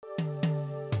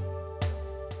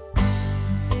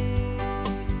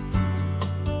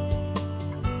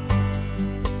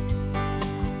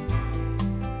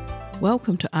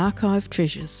Welcome to Archive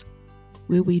Treasures,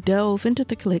 where we delve into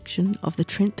the collection of the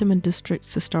Trentham and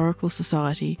Districts Historical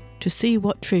Society to see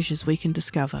what treasures we can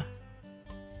discover.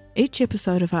 Each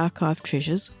episode of Archive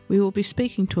Treasures, we will be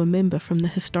speaking to a member from the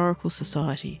Historical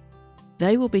Society.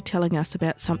 They will be telling us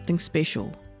about something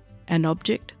special, an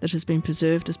object that has been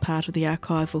preserved as part of the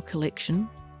archival collection,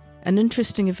 an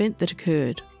interesting event that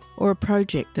occurred, or a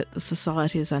project that the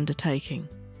Society is undertaking.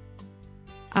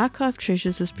 Archive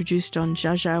Treasures is produced on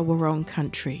Dja Dja Wurrung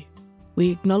country.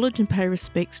 We acknowledge and pay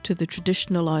respects to the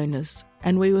traditional owners,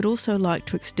 and we would also like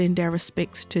to extend our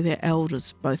respects to their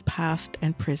elders, both past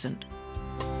and present.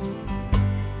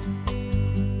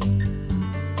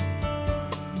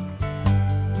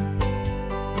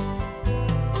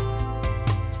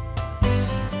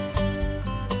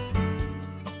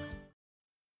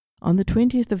 On the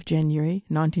 20th of January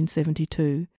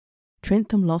 1972,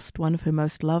 Trentham lost one of her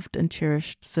most loved and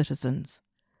cherished citizens.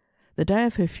 The day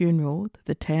of her funeral,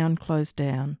 the town closed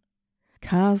down.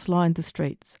 Cars lined the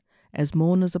streets as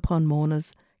mourners upon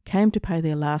mourners came to pay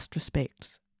their last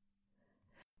respects.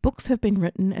 Books have been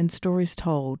written and stories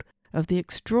told of the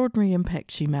extraordinary impact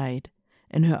she made,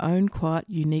 in her own quiet,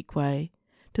 unique way,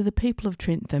 to the people of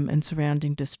Trentham and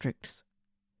surrounding districts.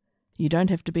 You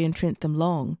don't have to be in Trentham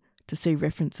long to see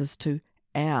references to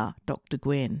our Dr.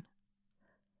 Gwen.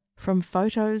 From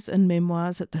photos and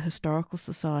memoirs at the Historical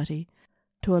Society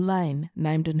to a lane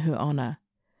named in her honour,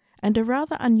 and a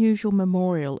rather unusual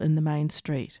memorial in the main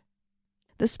street.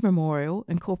 This memorial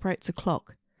incorporates a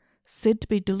clock, said to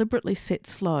be deliberately set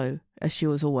slow as she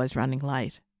was always running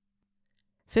late.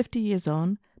 50 years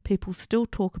on, people still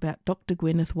talk about Dr.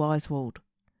 Gwyneth Wisewald.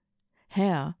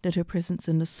 How did her presence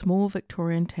in this small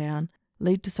Victorian town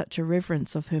lead to such a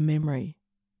reverence of her memory?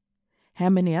 How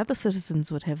many other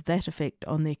citizens would have that effect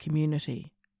on their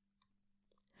community?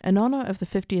 In honour of the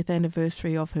 50th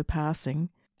anniversary of her passing,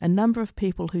 a number of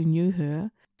people who knew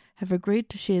her have agreed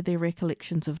to share their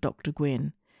recollections of Dr.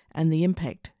 Gwen and the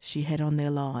impact she had on their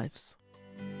lives.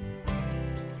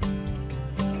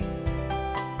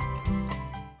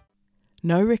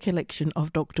 No recollection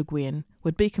of Dr. Gwen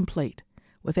would be complete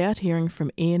without hearing from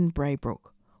Ian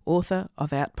Braybrook, author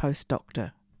of Outpost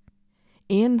Doctor.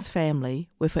 Ian's family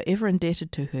were forever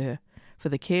indebted to her for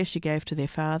the care she gave to their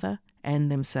father and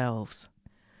themselves.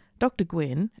 Dr.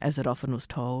 Gwen, as it often was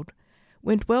told,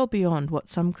 went well beyond what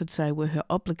some could say were her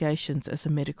obligations as a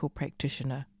medical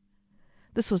practitioner.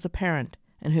 This was apparent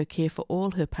in her care for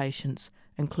all her patients,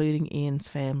 including Ian's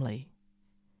family.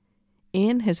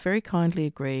 Ian has very kindly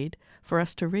agreed for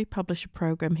us to republish a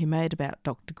program he made about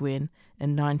Dr. Gwen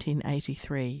in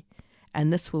 1983,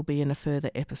 and this will be in a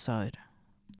further episode.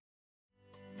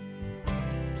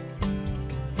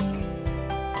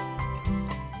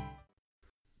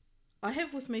 I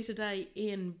have with me today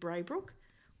Ian Braybrook,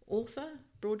 author,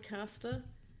 broadcaster,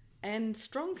 and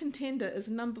strong contender as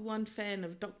number one fan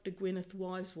of Dr. Gwyneth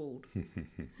Wisewald.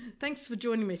 Thanks for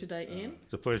joining me today, Ian.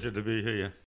 It's a pleasure to be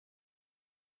here.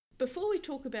 Before we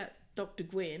talk about Dr.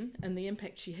 Gwen and the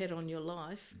impact she had on your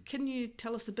life, can you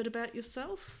tell us a bit about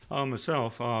yourself?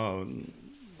 Myself, I'm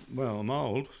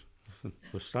old,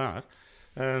 for a start.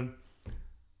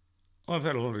 I've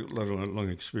had a lot of long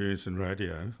experience in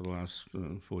radio for the last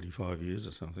 45 years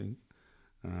or something.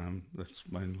 That's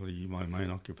mainly my main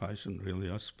occupation, really,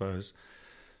 I suppose.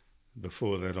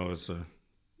 Before that, I was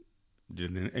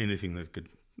did anything that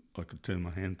I could turn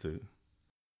my hand to.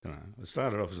 I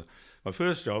started off my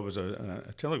first job was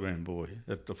a telegram boy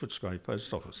at the Footscray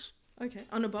Post Office. Okay,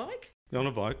 on a bike? On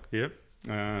a bike, yep.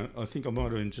 I think I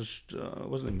might have been I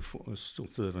wasn't even I was still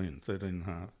 13 and a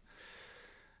half.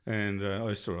 And I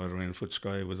used to ride around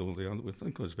Footscray with all the other, I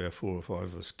think there was about 4 or 5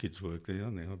 of us kids worked there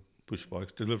on their push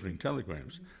bikes delivering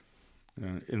telegrams.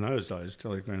 In those days,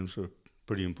 telegrams were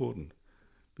pretty important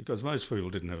because most people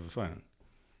didn't have a phone.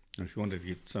 And if you wanted to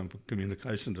get some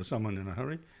communication to someone in a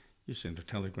hurry, you sent a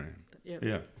telegram. Yep.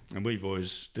 Yeah, and we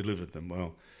boys delivered them.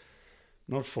 Well,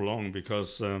 not for long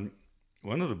because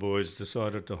one of the boys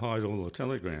decided to hide all the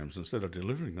telegrams. Instead of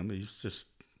delivering them, he just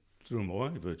threw them away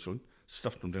virtually,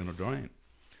 stuffed them down a drain.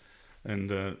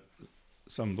 And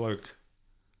some bloke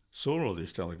saw all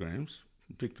these telegrams,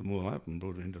 picked them all up and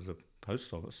brought them into the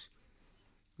post office,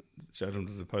 showed them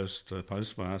to the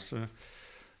postmaster.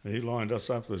 And he lined us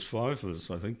up, there's 5 of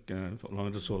us, I think,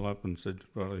 lined us all up and said,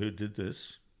 right, who did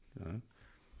this?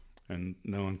 And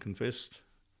no one confessed.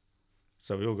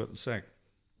 So we all got the sack,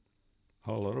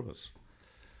 a whole lot of us.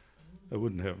 It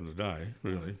wouldn't happen today,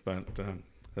 really, but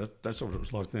that's what it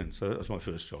was like then. So that was my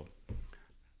first job.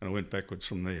 And I went backwards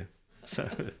from there. So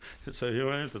here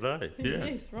I am today. Yeah.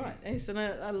 Yes, right. Yes, and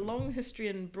a long history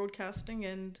in broadcasting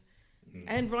and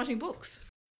writing books.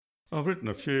 I've written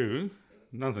a few,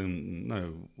 nothing,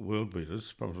 no world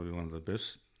beaters. Probably one of the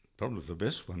best, probably the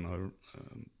best one,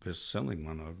 best-selling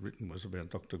one I've written was about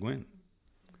Dr. Gwen.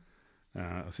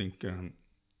 I think it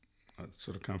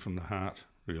sort of come from the heart,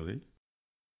 really,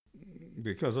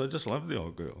 because I just loved the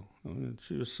old girl. I mean,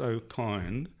 she was so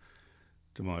kind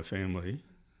to my family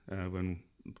when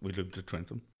we lived at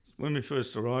Trentham. When we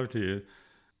first arrived here,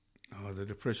 the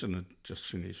depression had just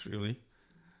finished, really.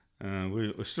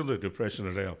 We were still a depression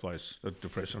at our place. The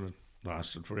depression had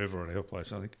lasted forever at our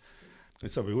place, I think.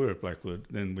 And so we were at Blackwood.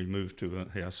 Then we moved to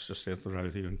a house just out the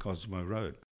road here in Cosmo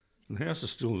Road. And the house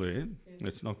is still there.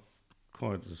 It's not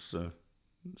quite the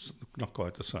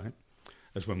same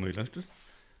as when we left it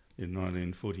in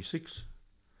 1946,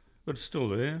 but it's still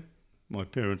there. My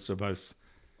parents are both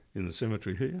in the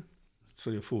cemetery here,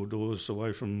 3 or 4 doors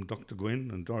away from Dr.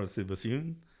 Gwen and Dorothy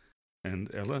Bethune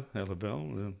and Ella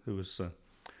Bell, who was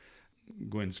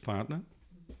Gwen's partner.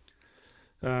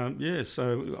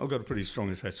 So I've got a pretty strong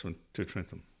attachment to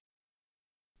Trentham.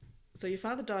 So your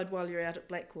father died while you were out at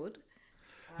Blackwood?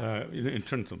 In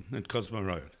Trentham, at Cosmo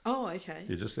Road. Oh, okay.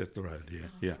 Yeah, just at the road,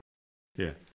 yeah.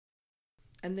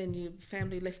 And then your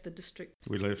family left the district?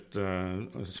 We left, I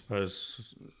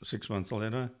suppose, 6 months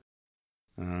later,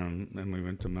 and we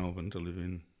went to Melbourne to live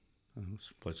in a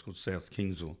place called South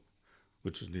Kingsville,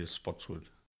 which is near Spotswood.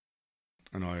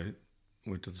 And I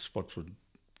went to the Spotswood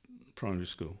primary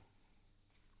school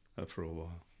for a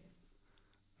while.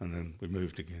 And then we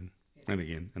moved again, and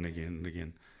again, and again, and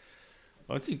again.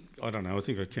 I think I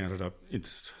counted up in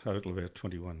total about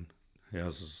 21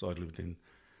 houses I lived in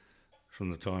from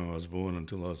the time I was born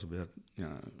until I was about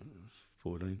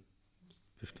 14,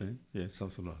 15,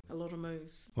 something like that. A lot of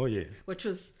moves. Oh, yeah. Which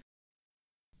was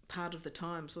part of the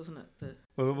times, wasn't it?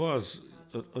 Well, it was.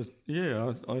 I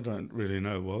don't really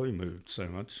know why we moved so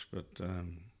much, but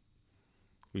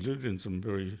we lived in some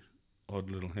very odd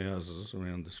little houses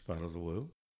around this part of the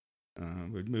world.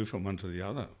 We'd move from one to the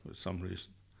other for some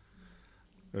reason.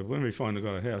 When we finally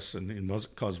got a house in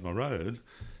Cosmo Road,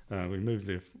 we moved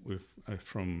there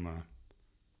from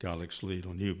Garlick's Lead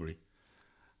or Newbury,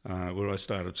 where I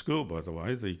started school, by the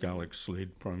way, the Garlick's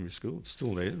Lead Primary School. It's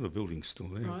still there, the building's still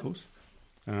there, right. Of course.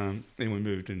 Then we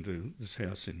moved into this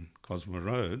house in Cosmo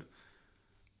Road,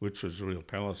 which was a real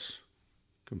palace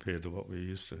compared to what we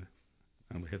used to.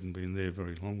 And we hadn't been there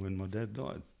very long when my dad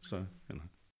died. So,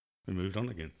 we moved on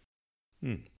again.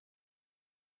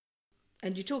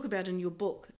 And you talk about in your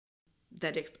book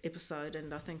that episode,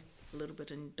 and I think a little bit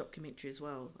in documentary as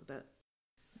well, about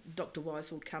Dr.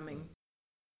 Weiswald coming.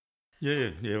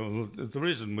 Yeah. Well, the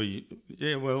reason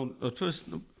at first,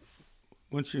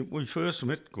 when we first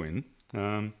met Gwen,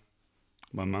 my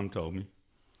mum told me,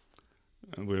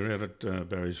 we were out at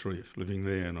Barry's Reef, living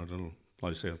there in a little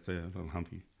place out there, a little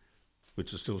humpy,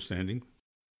 which is still standing.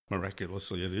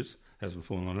 Miraculously it is, hasn't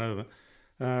fallen over.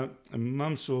 And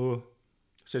Mum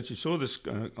said she saw this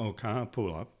old car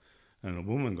pull up, and a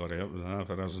woman got out with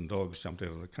half a dozen dogs, jumped out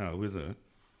of the car with her.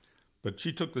 But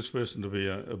she took this person to be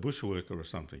a bushworker or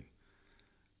something,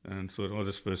 and thought,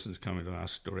 this person's coming to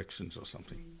ask directions or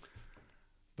something.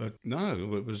 But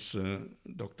no, it was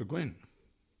Dr. Gwen,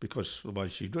 because the way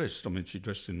she dressed. I mean, she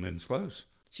dressed in men's clothes.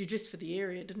 She dressed for the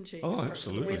area, didn't she? Oh,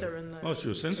 absolutely. The weather and she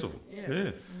was sensible.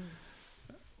 Yeah.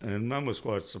 And Mum was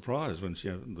quite surprised when she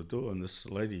opened the door, and this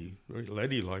lady, very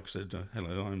ladylike, said,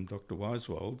 "Hello, I'm Dr.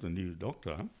 Weiswald, the new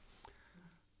doctor.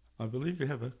 I believe you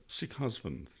have a sick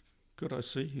husband. Could I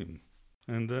see him?"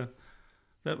 And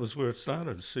that was where it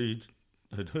started. She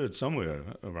had heard somewhere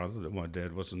or other that my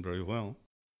dad wasn't very well.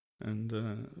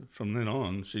 And from then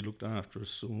on, she looked after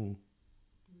us all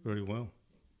very well.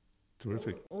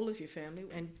 Terrific. All of your family,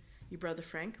 and your brother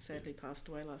Frank sadly passed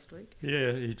away last week.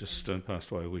 Yeah, he just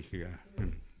passed away a week ago.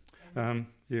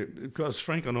 Because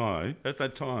Frank and I, at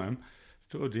that time,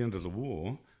 toward the end of the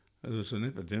war, there was an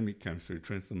epidemic came through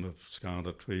Trentham of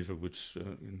scarlet fever, which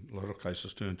in a lot of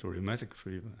cases turned to rheumatic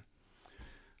fever.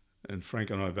 And Frank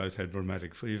and I both had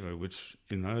rheumatic fever, which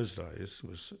in those days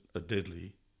was a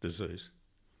deadly disease.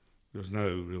 There was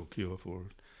no real cure for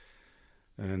it.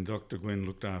 And Dr. Gwen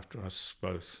looked after us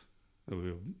both.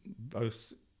 We were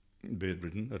both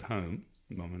bedridden at home.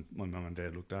 My mum and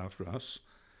dad looked after us.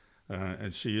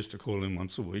 And she used to call in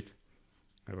once a week,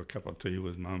 have a cup of tea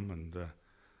with Mum and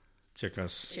check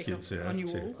us kids out. On your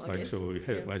wall,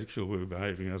 make sure we were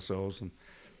behaving ourselves and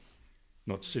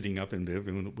not sitting up in bed.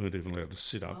 We weren't even allowed to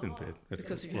sit up in bed.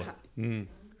 Because you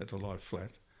had to lie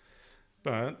flat.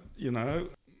 But,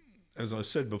 as I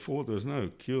said before, there was no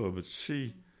cure, but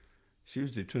she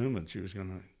was determined she was going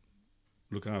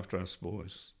to look after us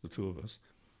boys, the two of us.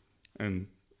 And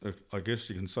I guess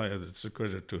you can say that it's a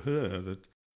credit to her that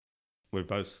we're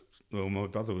both well, my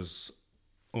brother was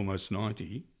almost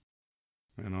 90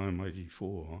 and I'm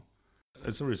 84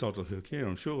 as a result of her care,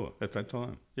 I'm sure, at that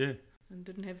time, yeah. And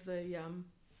didn't have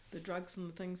the drugs and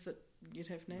the things that you'd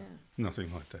have now?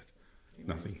 Nothing like that,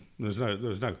 nothing. There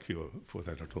was no cure for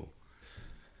that at all.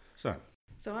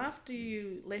 So after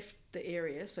you left the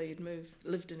area, so you'd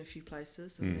lived in a few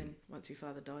places, and then once your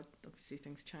father died, obviously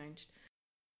things changed.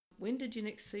 When did you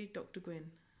next see Dr.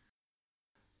 Gwen?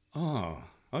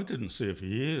 I didn't see her for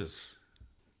years.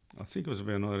 I think it was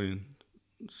about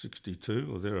 1962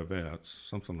 or thereabouts,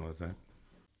 something like that.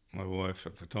 My wife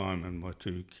at the time and my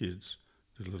two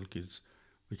little kids,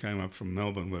 we came up from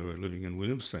Melbourne where we were living in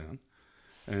Williamstown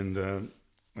and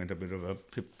went a bit of a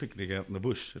picnic out in the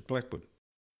bush at Blackwood.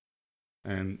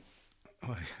 And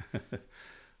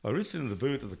I reached into the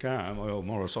boot of the car, my old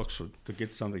Morris Oxford, to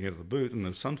get something out of the boot, and there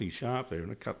was something sharp there,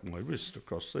 and it cut my wrist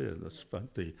across there.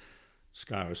 But the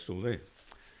scar is still there.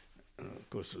 And of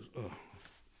course,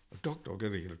 a doctor, I've got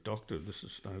to get a doctor, this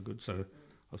is no good. So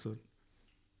I thought,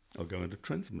 I'll go into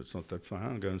Trentham, it's not that far,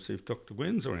 I'll go and see if Dr.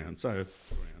 Gwen's around. So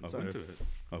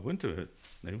I went to her.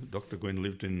 Dr. Gwen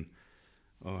lived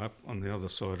up on the other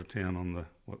side of town on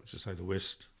the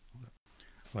west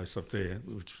place up there,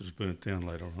 which was burnt down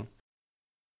later on.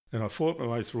 And I fought my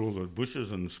way through all the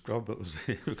bushes and scrub that was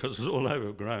there because it was all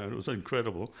overgrown. It was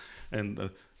incredible. And I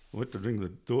went to ring the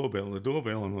doorbell. The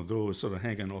doorbell on the door was sort of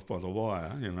hanging off by the wire,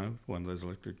 one of those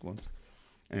electric ones.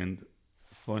 And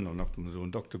finally I knocked on the door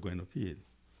and Dr. Gwen appeared.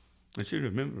 And she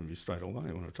remembered me straight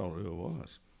away when I told her who I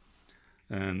was.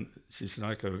 And she said,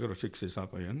 okay, we've got to fix this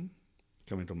up again.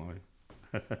 Come into my,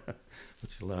 what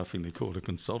she laughingly called a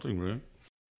consulting room.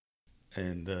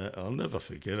 And I'll never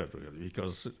forget it really,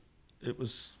 because it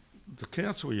was, the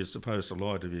counts where you're supposed to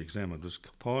lie to be examined was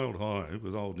piled high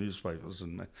with old newspapers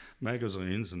and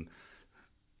magazines and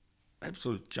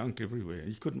absolute junk everywhere.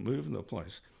 You couldn't move in the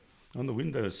place. On the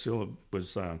windowsill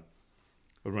was a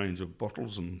range of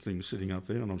bottles and things sitting up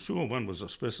there, and I'm sure one was a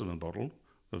specimen bottle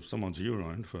of someone's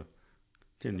urine for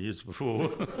 10 years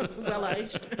before. Well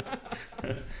aged.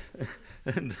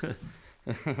 And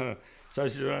so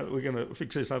she said, we're going to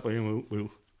fix this up and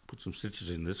we'll put some stitches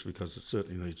in this because it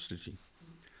certainly needs stitching.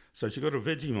 So she got a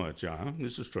Vegemite jar,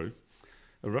 this is true,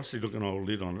 a rusty looking old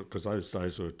lid on it because those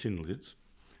days were tin lids,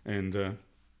 and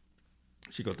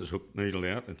she got this hooked needle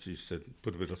out and she said,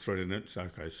 put a bit of thread in it. So,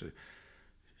 okay, so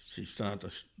she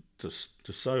started to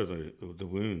sew the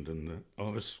wound, and I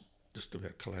was just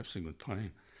about collapsing with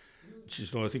pain. She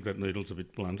said, I think that needle's a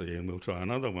bit blunt here and we'll try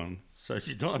another one. So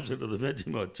she dives into the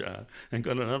Vegemite jar and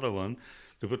got another one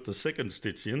to put the second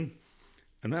stitch in,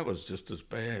 and that was just as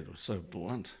bad. It was so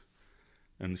blunt.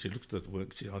 And she looked at the work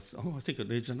and said, I think it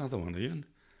needs another one, Ian.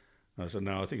 I said,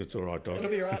 no, I think it's all right, doctor. It'll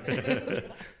be right.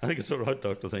 I think it's all right,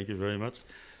 doctor, thank you very much.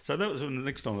 So that was the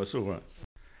next time I saw her.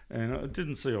 And I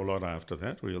didn't see a lot after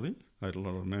that, really. I had a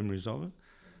lot of memories of it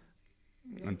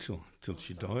until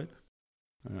she died.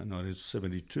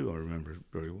 1972, I remember it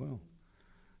very well.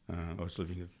 I was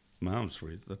living at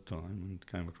Malmesbury at that time and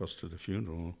came across to the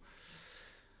funeral.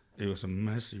 It was a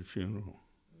massive funeral,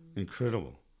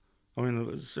 incredible. I mean, it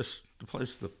was just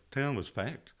the town was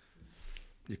packed.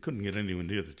 You couldn't get anywhere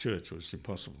near the church. It was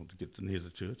impossible to get near the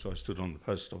church. I stood on the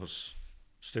post office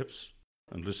steps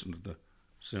and listened to the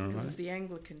ceremony. It was the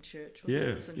Anglican church, wasn't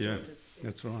it? St. George's.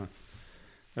 That's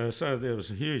right. So there was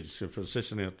a huge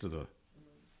procession out to the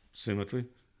cemetery.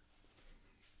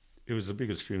 It was the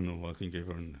biggest funeral, I think,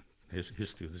 ever in the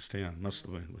history of this town. Must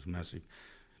have been. It was massive.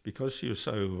 Because she was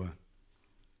so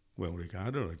well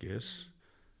regarded, I guess.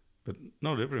 But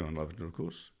not everyone loved her, of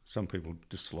course. Some people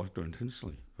disliked her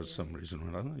intensely for some reason or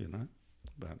another,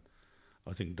 But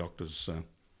I think doctors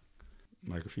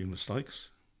make a few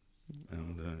mistakes.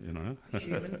 And,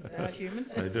 Human.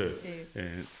 They do. Yes.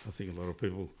 And I think a lot of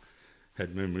people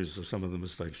had memories of some of the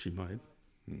mistakes she made.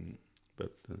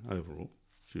 But overall,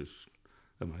 she was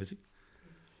amazing.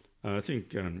 I think,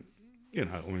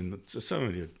 there's so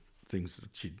many things that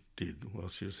she did while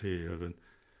she was here, but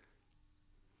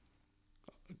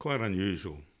quite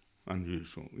unusual.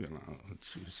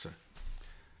 She was,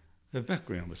 her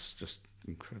background was just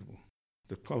incredible.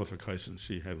 The qualifications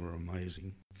she had were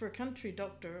amazing. For a country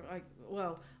doctor,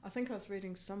 I think I was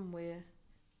reading somewhere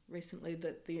recently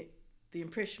that the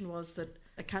impression was that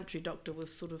a country doctor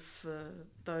was sort of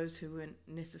those who weren't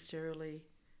necessarily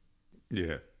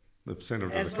the centre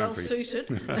of as the well country.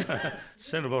 suited.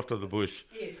 Send them off to the bush.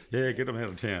 Yes. Yeah, get them out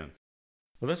of town.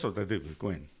 Well, that's what they did with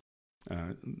Gwen.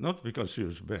 Not because she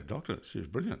was a bad doctor, she was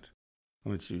brilliant. I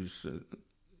mean, she was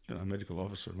a medical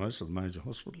officer at most of the major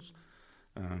hospitals.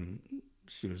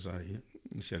 She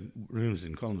had rooms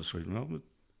in Collins Street, Melbourne,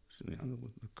 with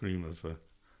the cream of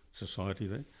society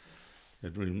there.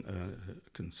 had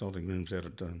consulting rooms out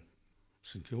at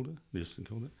St Kilda, near St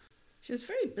Kilda. She was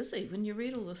very busy when you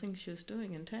read all the things she was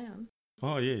doing in town.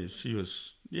 Oh, yeah, she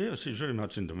was very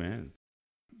much in demand.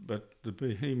 But the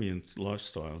bohemian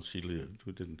lifestyle she lived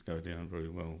didn't go down very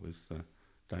well with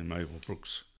Dame Mabel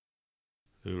Brooks,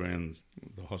 who ran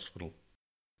the hospital.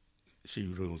 She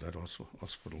ruled that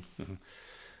hospital.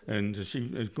 And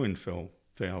Gwen fell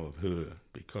foul of her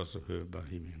because of her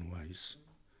bohemian ways.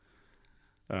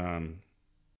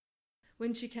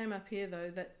 When she came up here,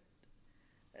 though, that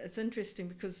it's interesting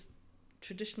because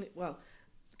traditionally,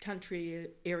 country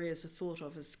areas are thought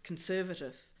of as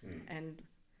conservative, and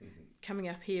coming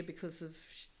up here because of,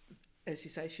 as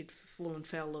you say, she'd fallen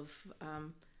foul of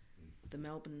the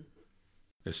Melbourne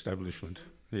establishment.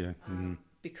 Yeah.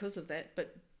 Because of that,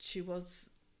 but she was,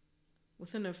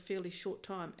 within a fairly short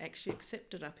time, actually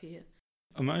accepted up here.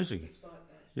 Amazing. Despite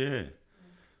that. Yeah.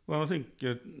 Well, I think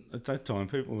at that time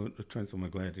people at Trentham were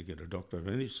glad to get a doctor of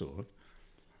any sort,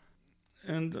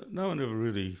 and no one ever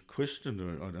really questioned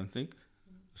her, I don't think,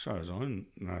 as far as I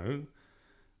know.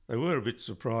 They were a bit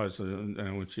surprised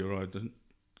when she arrived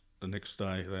the next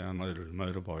day. They unloaded a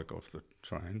motorbike off the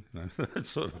train. That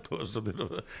sort of caused a bit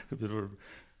of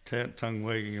a tongue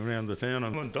wagging around the town.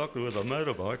 I'm a doctor with a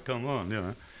motorbike, come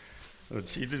on, But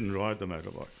she didn't ride the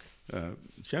motorbike.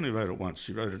 She only rode it once.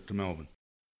 She rode it to Melbourne.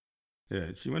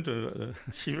 Yeah, she rode the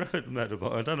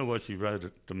motorbike. I don't know why she rode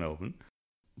it to Melbourne,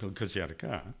 because she had a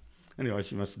car. Anyway,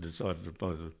 she must have decided to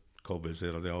blow the cobwebs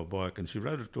out of the old bike, and she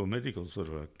rode it to a medical sort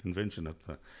of a convention at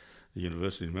the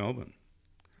University of Melbourne.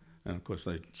 And of course,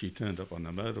 she turned up on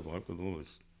the motorbike with all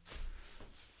this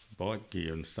bike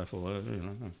gear and stuff all over,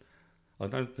 I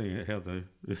don't think how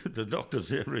the doctors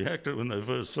there reacted when they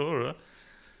first saw her,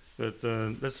 but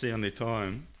that's the only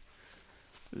time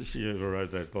she ever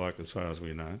rode that bike, as far as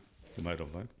we know, the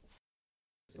motorbike.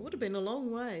 It would have been a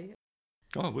long way.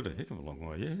 Oh, it would have a heck of a long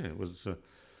way, yeah. It was,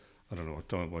 I don't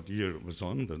know what year it was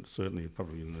on, but certainly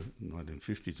probably in the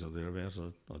 1950s or thereabouts,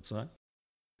 I'd say.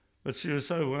 But she was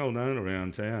so well known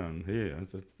around town here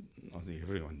that I think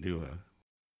everyone knew her,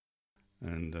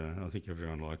 and I think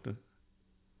everyone liked her,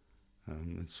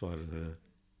 in spite of her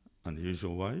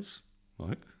unusual ways,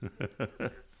 like.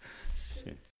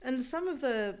 Yeah. And some of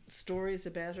the stories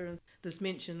about her, there's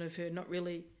mention of her not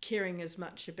really caring as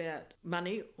much about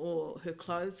money or her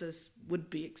clothes as would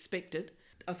be expected.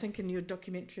 I think in your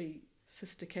documentary,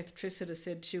 Sister Kath Tressida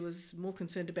said she was more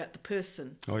concerned about the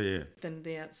person than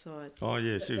the outside. Oh,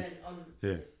 yeah.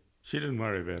 She didn't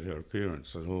worry about her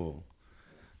appearance at all.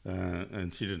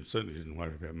 And she certainly didn't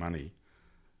worry about money.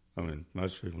 I mean,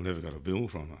 most people never got a bill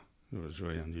from her. It was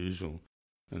very unusual.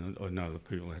 And I know that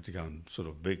people had to go and sort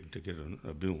of beg to get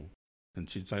a bill. And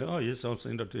she'd say, oh, yes, I'll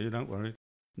send it to you, don't worry.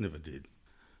 Never did.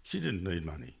 She didn't need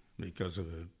money because of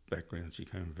her background. She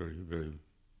came from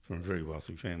a very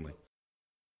wealthy family.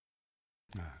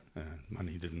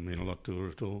 Money didn't mean a lot to her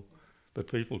at all,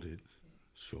 but people did,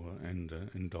 sure,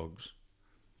 and dogs.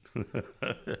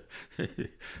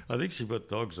 I think she put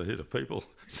dogs ahead of people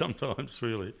sometimes,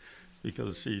 really,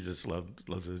 because she just loved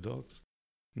her dogs,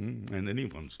 and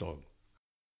anyone's dog.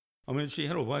 I mean, she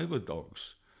had a way with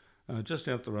dogs. Just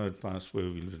out the road past where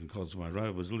we lived in Cosmo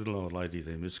Road was a little old lady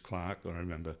there, Miss Clark, I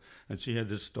remember, and she had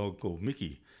this dog called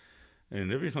Mickey.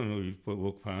 And every time we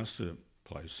walked past her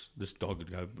place, this dog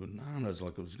would go bananas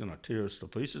like it was going to tear us to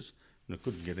pieces, and it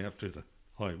couldn't get out to the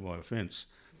high wire fence.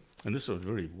 And this was a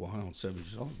very wild,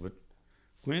 savage dog, but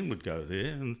Gwen would go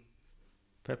there and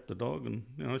pat the dog, and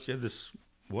she had this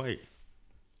way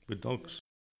with dogs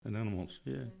and animals,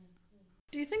 yeah.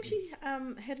 Do you think she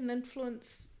had an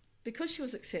influence, because she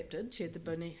was accepted, she had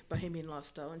the bohemian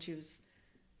lifestyle, and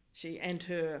she and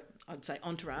her, I'd say,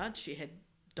 entourage, she had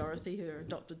Dorothy, her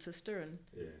adopted sister, and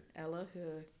Ella,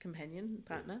 her companion,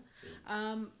 partner.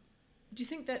 Yeah. Do you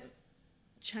think that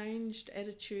changed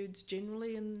attitudes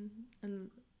generally in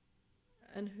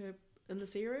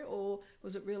this area, or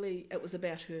was it really, it was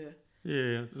about her?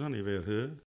 Yeah, it was only about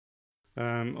her.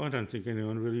 I don't think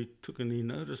anyone really took any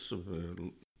notice of her.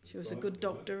 She was a good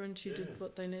doctor and she did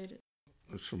what they needed.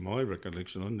 From my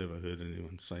recollection, I never heard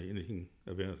anyone say anything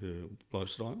about her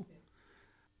lifestyle. Yeah.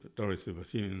 But Dorothy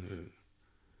Bethune,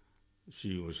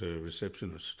 she was her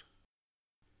receptionist,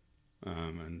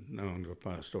 and no one got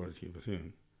past Dorothy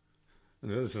Bethune.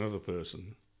 And there's another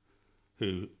person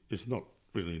who is not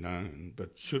really known,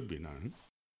 but should be known.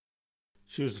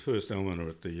 She was the first almoner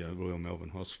at the Royal Melbourne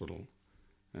Hospital.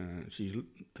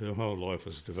 Her whole life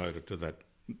was devoted to that,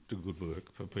 to good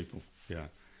work for people. Yeah,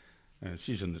 and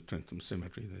she's in the Trentham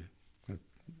Cemetery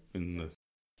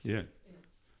there,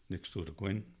 next door to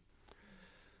Gwen,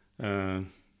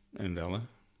 and Ella.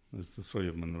 There's the three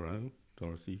of them in the row,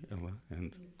 Dorothy, Ella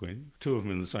and Gwen. Two of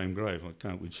them in the same grave. I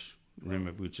can't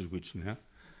remember which is which now.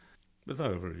 But they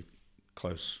were very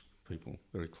close people,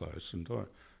 very close. And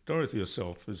Dorothy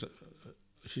herself,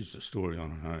 she's a story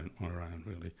on her own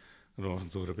really. And I often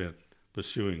thought about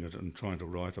pursuing it and trying to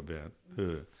write about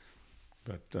her.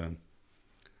 But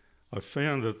I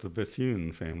found that the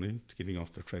Bethune family, getting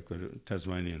off the track, the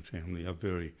Tasmanian family are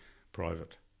very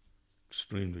private,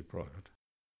 extremely private.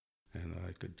 And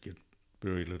I could get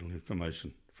very little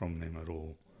information from them at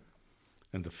all.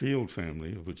 And the Field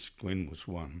family, of which Gwen was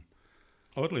one,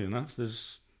 oddly enough,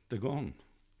 they're gone.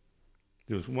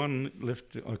 There was one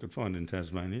left I could find in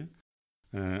Tasmania,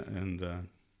 and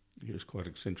he was quite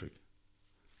eccentric.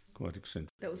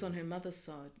 That was on her mother's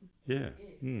side. Yeah.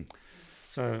 Yes. Mm.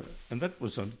 So, and that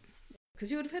was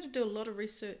because you would have had to do a lot of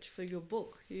research for your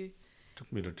book.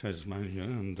 Took me to Tasmania,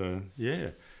 and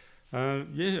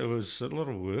it was a lot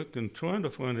of work, and trying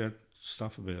to find out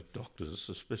stuff about doctors,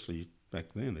 especially back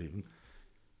then even.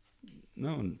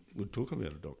 No one would talk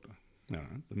about a doctor. No,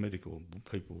 the medical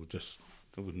people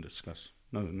wouldn't discuss.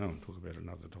 No one talked about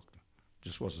another doctor. It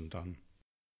just wasn't done.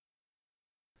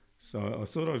 So I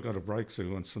thought I'd got a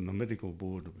breakthrough once from the Medical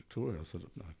Board of Victoria. I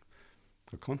thought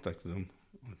I contacted them.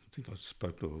 I think I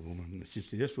spoke to a woman. And she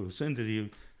said, "Yes, we'll send you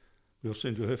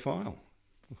her file."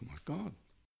 Oh my God!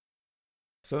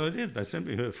 So they did. They sent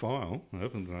me her file. I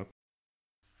opened it up,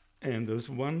 and there was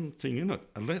one thing in it,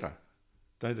 a letter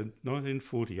dated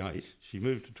 1948. She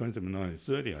moved to Trentham in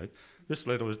 1938. This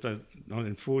letter was dated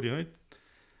 1948,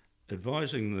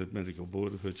 advising the Medical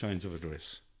Board of her change of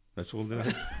address. That's all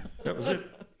that. That was it.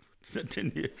 So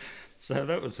 10 years. So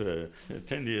that was her.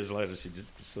 10 years later, she just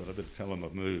thought I better tell them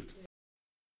I've moved.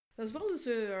 As well as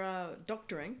her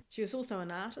doctoring, she was also an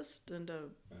artist and a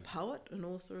poet, an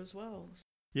author as well.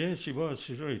 Yeah, she was.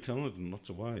 She's very talented in lots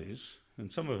of ways.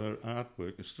 And some of her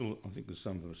artwork is still, I think there's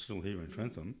some of it still here in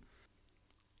Trentham.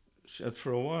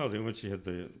 For a while there, when she had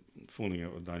the falling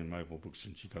out with Dame Mabel Brooks,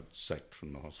 and she got sacked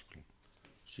from the hospital.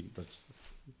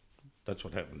 That's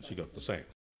what happened. She got the sack,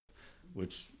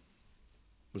 which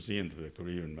was the end of her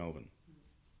career in Melbourne.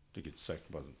 To get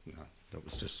sacked by that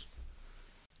was just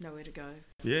nowhere to go.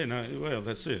 Yeah, no, well,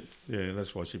 that's it. Yeah,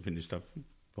 that's why she finished up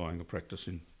buying a practice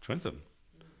in Trentham,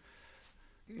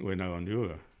 where no one knew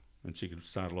her, and she could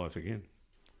start life again.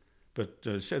 But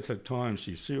at that time,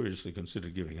 she seriously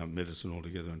considered giving up medicine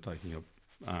altogether and taking up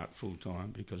art full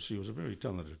time, because she was a very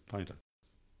talented painter.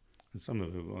 And some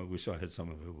of her, I wish I had some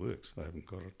of her works. I haven't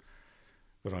got it.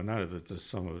 But I know that there's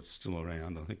some of it still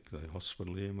around. I think the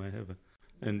hospital here may have it.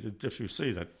 And if you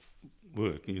see that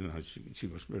work, she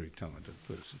was a very talented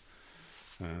person.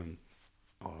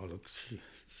 Look,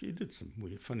 she did some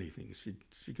weird, funny things.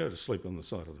 She'd go to sleep on the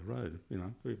side of the road,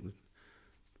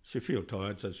 She'd feel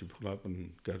tired, so she'd pull up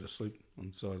and go to sleep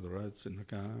on the side of the roads in the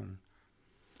car. And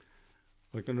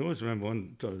I can always remember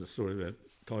one story about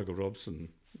Tiger Robson,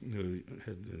 who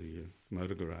had the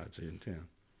motor garage here in town.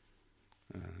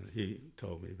 He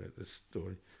told me about this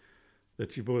story,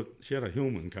 that she had a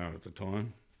Hillman car at the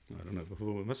time. I don't know,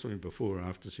 it must have been before or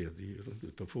after she had the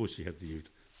Ute, before she had the Ute,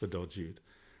 the Dodge Ute.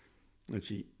 And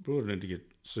she brought it in to get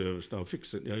serviced. I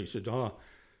fixed it. He said, I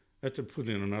had to put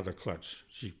in another clutch.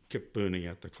 She kept burning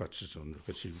out the clutches on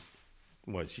the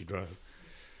way she drove.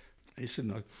 He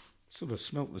said, I sort of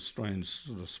smelt this strange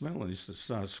sort of smell, and he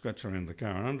started scratching around the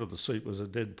car, and under the seat was a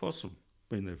dead possum,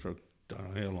 been there for I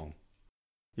don't know how long.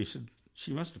 He said,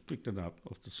 she must have picked it up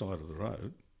off the side of the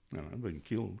road, been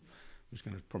killed. Was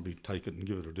going to probably take it and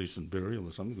give it a decent burial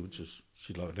or something, which is,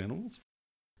 she loved animals,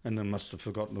 and then must have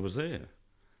forgotten it was there.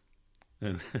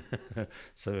 And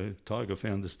so Tiger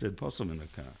found this dead possum in the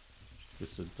car.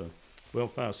 It's well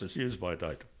past its use-by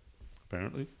date,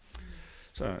 apparently.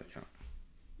 So,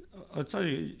 I'd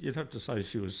say you'd have to say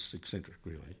she was eccentric,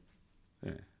 really.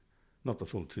 Yeah, not the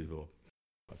full two-bob.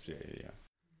 Yeah.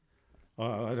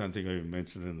 I don't think I even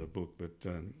mentioned it in the book, but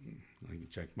I think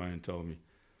Jack Mayne told me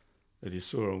that he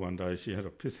saw her one day. She had a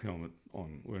pith helmet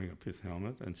on, wearing a pith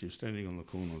helmet, and she was standing on the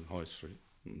corner of High Street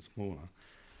in the corner.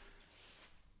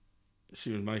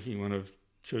 She was making one of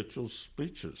Churchill's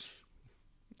speeches,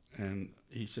 and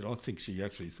he said, I think she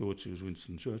actually thought she was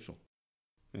Winston Churchill,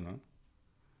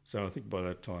 So I think by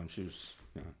that time she was,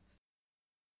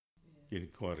 getting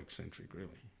quite eccentric, really.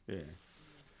 Yeah.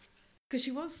 Because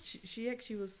she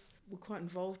actually was quite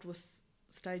involved with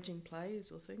staging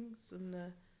plays or things,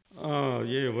 and Oh,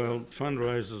 yeah, well,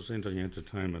 fundraisers into the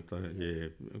entertainment,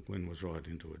 Gwen was right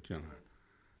into it,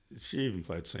 She even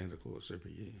played Santa Claus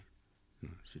every year.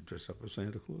 She'd dress up as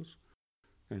Santa Claus,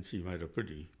 and she made a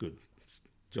pretty good,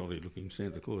 jolly-looking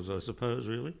Santa Claus, I suppose,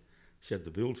 really. She had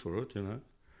the build for it,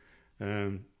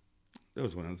 That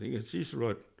was one of the things. She used to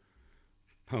write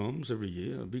poems every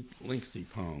year, a big lengthy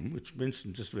poem, which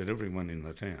mentioned just about everyone in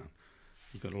the town.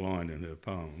 You got a line in her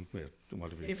poem about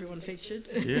whatever. Everyone featured.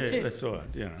 Yeah, that's right.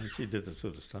 She did that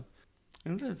sort of stuff.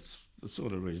 And that's the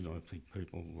sort of reason I think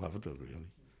people loved her, really.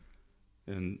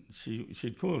 And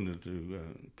she'd call in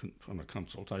on a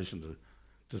consultation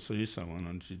to see someone,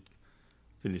 and she'd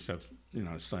finish up,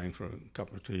 staying for a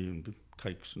cup of tea and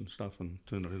cakes and stuff, and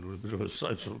turn it into a bit of a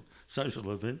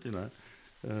social event,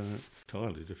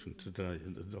 entirely different today,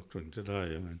 the doctoring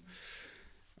today.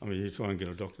 I mean, you try and get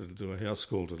a doctor to do a house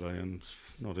call today, and it's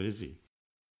not easy.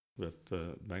 But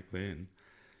back then,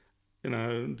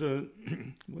 the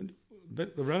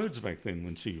roads back then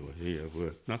when she was here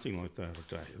were nothing like they are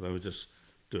today. They were just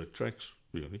dirt tracks,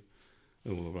 really,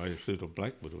 all the way through to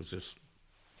Blackwood. It was just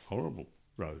horrible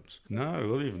roads. No,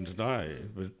 well, even today,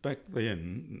 but back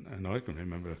then, and I can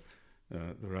remember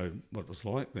the road, what it was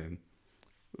like then,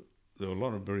 there were a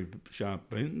lot of very sharp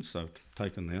bends. They've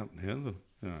taken out now,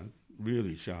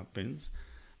 really sharp bends,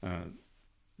 right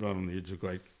on the edge of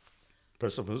great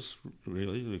precipice,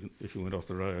 really. If you went off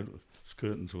the road, it was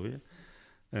curtains for you.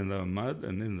 And they were mud,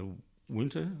 and in the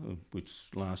winter, which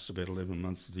lasts about 11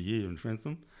 months of the year in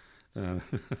Trentham.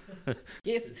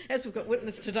 Yes, as we've got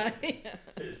witness today.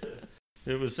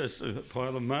 It was just a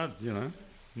pile of mud,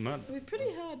 mud. It was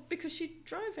pretty hard because she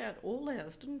drove out all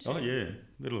hours, didn't she? Oh, yeah,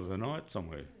 middle of the night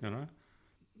somewhere,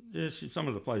 Yeah, some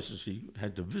of the places she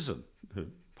had to visit, her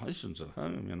patients at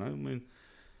home, I mean,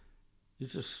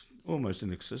 it's just almost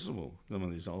inaccessible. Some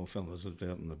of these old fellas lived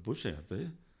out in the bush out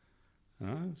there.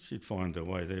 She'd find her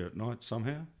way there at night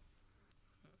somehow.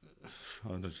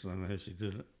 I just don't know how she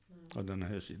did it. I don't know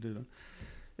how she did it.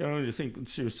 You think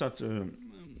she was such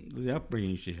the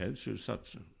upbringing she had, she was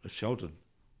such a sheltered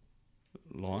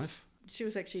life. She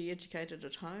was actually educated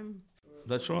at home.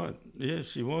 That's right. Yeah,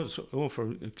 she was,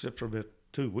 except for about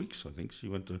 2 weeks, I think. She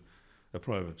went to a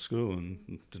private school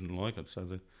and didn't like it,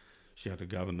 so she had a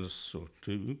governess or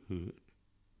two who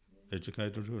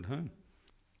educated her at home.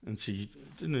 And she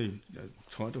didn't even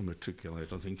try to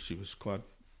matriculate. I think she was quite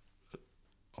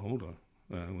older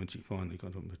when she finally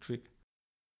got a matric.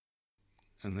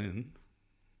 And then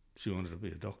she wanted to be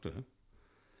a doctor.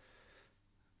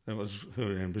 That was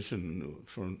her ambition.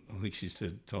 I think she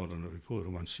told in a reporter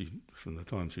once, from the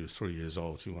time she was 3 years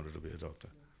old, she wanted to be a doctor.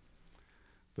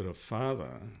 But her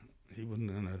father, he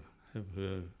wouldn't have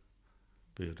her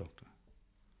be a doctor.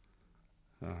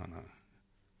 Oh, no.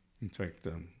 In fact,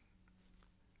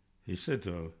 he said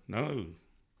to her,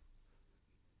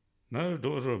 no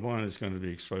daughter of mine is going to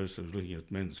be exposed to looking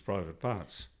at men's private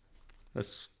parts.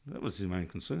 That was his main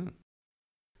concern.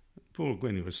 Poor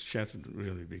Gwenny was shattered,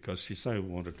 really, because she so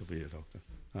wanted to be a doctor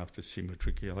after she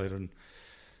matriculated and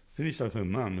finished off her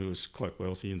mum, who was quite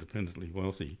wealthy, independently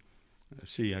wealthy.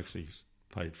 She actually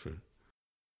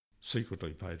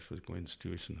secretly paid for Gwen's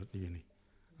tuition at uni,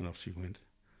 and off she went.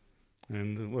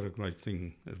 And what a great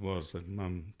thing it was that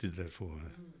Mum did that for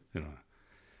her,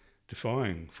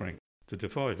 defying Frank. To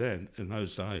defy Dad in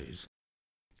those days,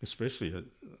 especially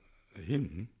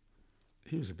him,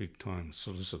 he was a big-time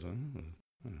solicitor.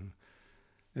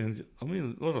 And, I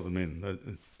mean, a lot of the men,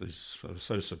 they were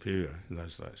so superior in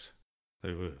those days.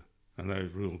 They were. And they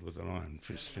ruled with an iron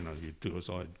fist, you do as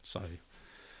I'd say.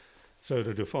 So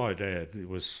to defy Dad, it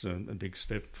was a big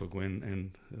step for Gwen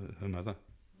and her mother.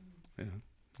 Yeah.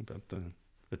 But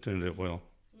it turned out well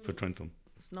for Trentham.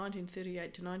 It's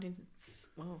 1938 to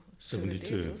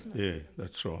 72. Wasn't it? Yeah,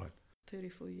 that's right.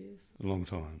 34 years. A long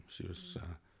time. She was.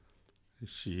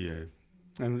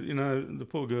 And the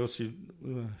poor girl.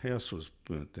 Her house was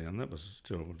burnt down. That was a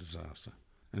terrible disaster.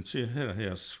 And she had a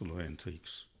house full of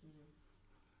antiques.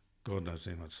 God knows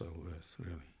how much they were worth,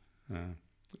 really.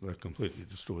 They completely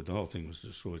destroyed. The whole thing was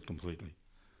destroyed completely.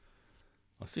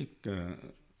 I think.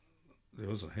 There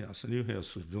was a new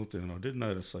house was built there, and I did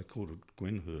notice they called it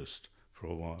Gwenhurst for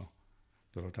a while,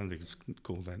 but I don't think it's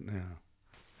called that now.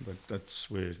 But that's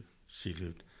where she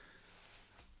lived.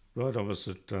 Right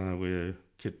opposite where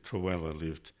Kit Trewella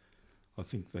lived, I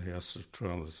think the house of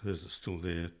Trewella's, hers is still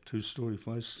there, 2-storey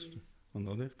place on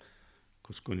the left. Of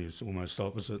course, Gwenny was almost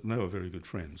opposite, and they were very good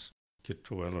friends. Kit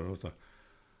Trewella of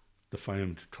the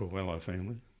famed Trewella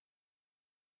family.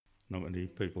 Not many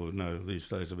people know these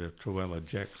days about Trewella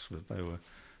Jacks, but they were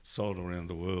sold around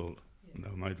the world, and they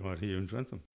were made right here in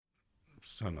Trentham.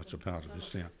 So much a part of this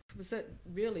town. Was that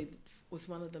really was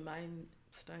one of the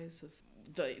mainstays of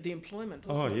the employment?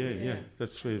 Wasn't it? Yeah.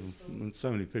 That's where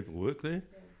so many people work there,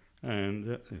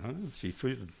 and she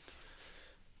treated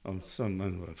some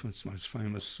of its most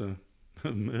famous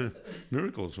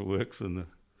miracles were worked from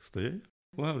there.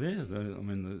 Well, yeah,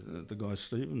 the guy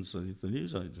Stevens, the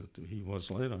news agent, he was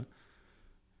later.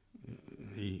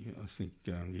 he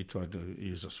tried to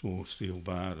use a small steel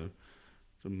bar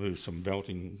to move some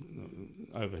belting,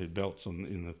 overhead belts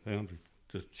in the foundry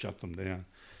to shut them down,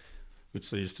 which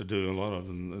they used to do a lot of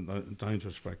in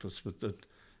dangerous practice. But the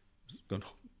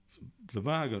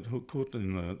bar got caught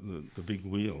in the big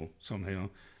wheel somehow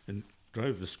and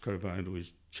drove this crowbar into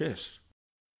his chest,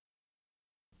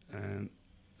 and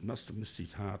must have missed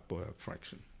his heart by a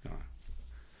fraction.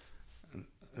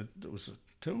 And it was a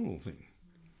terrible thing.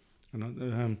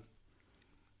 And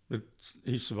but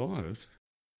he survived.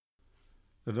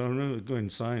 But I remember Gwen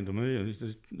saying to me,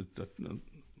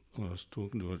 I was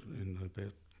talking to her in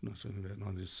about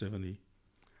 1970,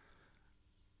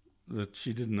 that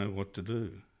she didn't know what to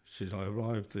do. She said, I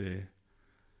arrived there,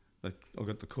 I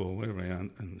got the call, went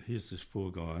around, and here's this poor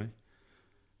guy,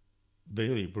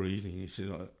 barely breathing. He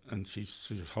said, and she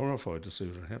was horrified to see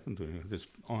what had happened to him, this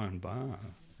iron bar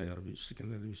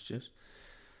sticking out of his chest.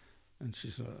 And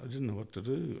she said, I didn't know what to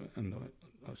do. And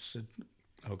I said,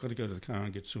 I've got to go to the car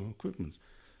and get some equipment.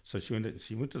 So she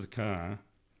went to the car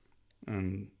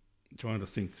and trying to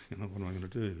think, what am I going to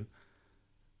do?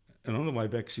 And on the way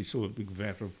back, she saw a big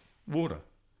vat of water.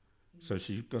 So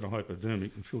she got a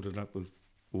hypodermic and filled it up with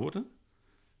water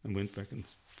and went back and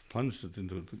plunged it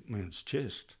into the man's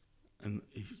chest. And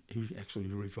he actually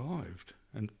revived.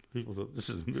 And people thought, this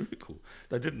is a miracle.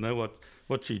 They didn't know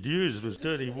what she'd used was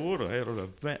dirty water out of a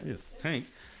tank.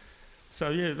 So,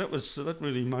 yeah, that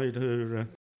really made her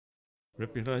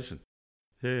reputation.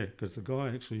 Yeah, because the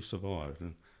guy actually survived.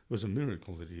 And it was a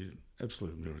miracle that he did,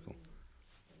 absolute miracle.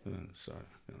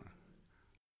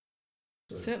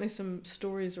 Certainly some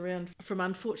stories around from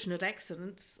unfortunate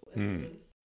accidents.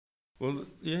 Well,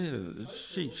 yeah,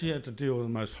 she had to deal with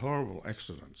the most horrible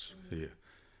accidents here,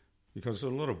 because there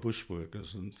are a lot of bush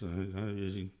workers and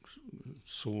using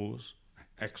saws,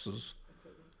 axes,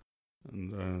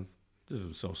 and did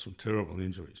themselves some terrible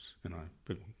injuries.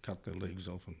 People cut their legs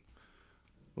off and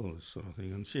all this sort of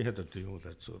thing. And she had to deal with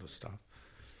that sort of stuff.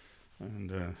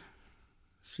 And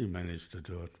she managed to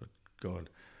do it, but God,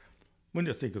 when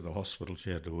you think of the hospital she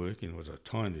had to work in, it was a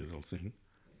tiny little thing.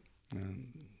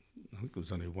 And I think there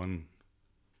was only one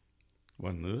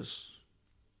nurse.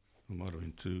 There might have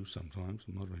been two sometimes.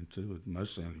 There might have been two, but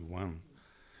mostly only one.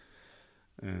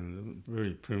 And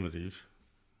very primitive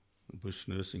bush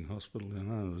nursing hospital.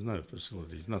 There's no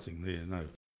facilities, nothing there,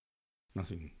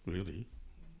 nothing really.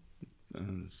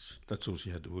 And that's all she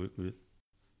had to work with.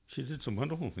 She did some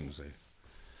wonderful things there.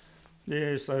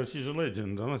 Yeah, so she's a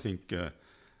legend. And I think,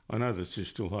 I know that she's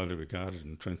still highly regarded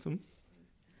in Trentham.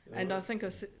 And I think I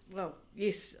said to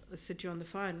you on the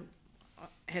phone, I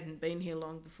hadn't been here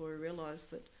long before I realised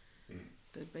that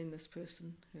there'd been this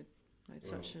person who had made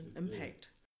such an impact.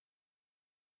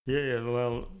 Yeah,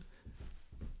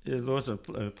 there was a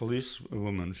police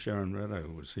woman, Sharon Ratto,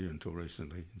 who was here until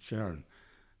recently. And Sharon,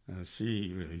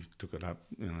 she really took it up,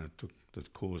 took the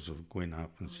cause of Gwen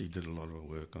up, and she did a lot of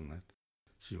work on that.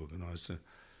 She organised a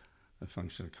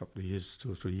function a couple of years,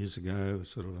 2 or 3 years ago,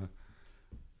 sort of a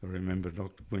Remember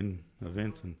Dr. Gwen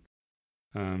event,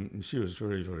 and she was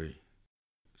very, very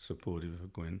supportive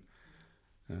of Gwen.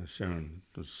 Sharon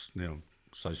was now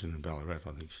stationed in Ballarat.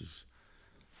 I think she's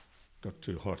got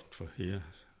too hot for here.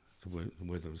 The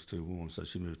weather was too warm, so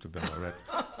she moved to Ballarat.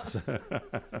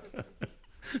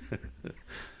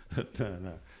 But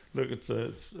no. Look, it's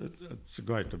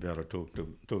great to be able to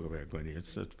talk about Gwenny.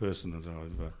 It's a person that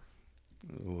I've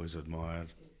always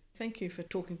admired. Thank you for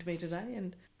talking to me today,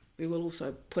 and we will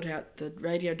also put out the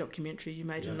radio documentary you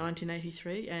made in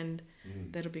 1983, and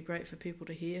that'll be great for people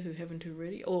to hear who haven't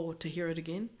already, or to hear it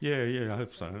again. Yeah, I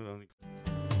hope so.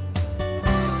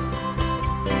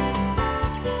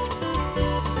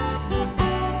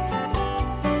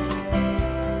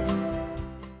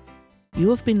 You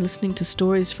have been listening to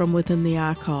Stories from Within the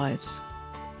Archives.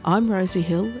 I'm Rosie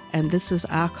Hill, and this is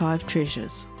Archive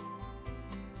Treasures.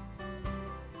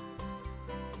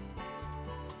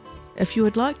 If you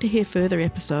would like to hear further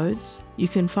episodes, you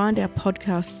can find our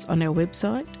podcasts on our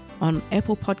website, on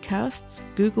Apple Podcasts,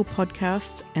 Google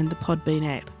Podcasts, and the Podbean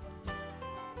app.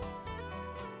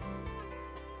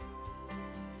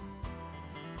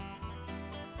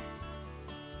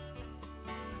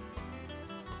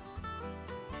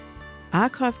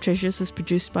 Archive Treasures is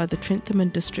produced by the Trentham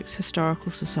and Districts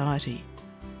Historical Society.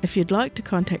 If you'd like to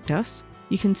contact us,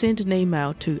 you can send an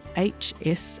email to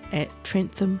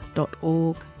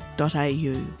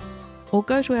hs@trentham.org.au or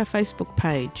go to our Facebook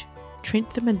page,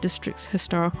 Trentham and Districts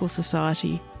Historical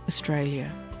Society,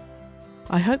 Australia.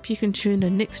 I hope you can tune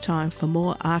in next time for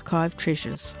more Archive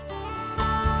Treasures.